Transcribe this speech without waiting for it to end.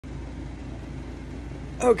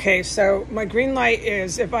Okay, so my green light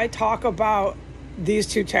is if I talk about these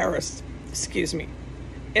two terrorists,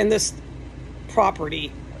 in this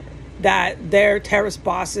property, that their terrorist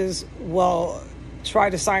bosses will try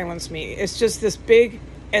to silence me. It's just this big,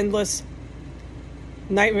 endless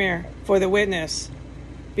nightmare for the witness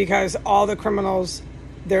because all the criminals,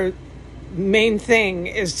 their main thing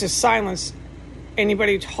is to silence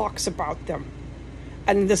anybody who talks about them.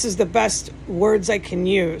 And this is the best words I can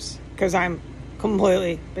use because I'm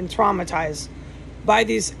completely been traumatized by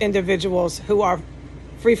these individuals who are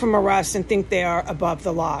free from arrest and think they are above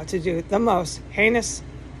the law to do the most heinous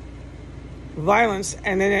violence,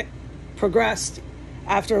 and then it progressed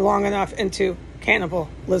after long enough into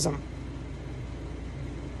cannibalism.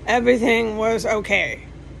 Everything was okay.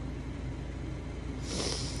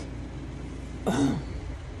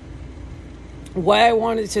 What I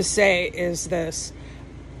wanted to say is this.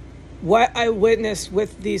 What I witnessed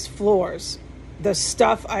with these floors, the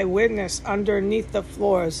stuff I witnessed underneath the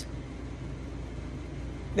floors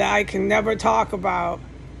that I can never talk about,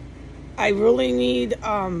 I really need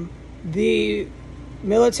the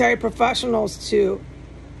military professionals to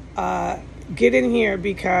get in here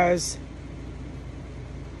because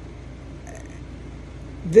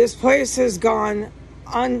this place has gone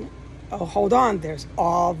oh, hold on, there's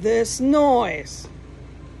all this noise.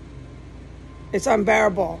 It's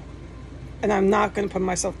unbearable. And I'm not going to put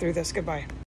myself through this. Goodbye.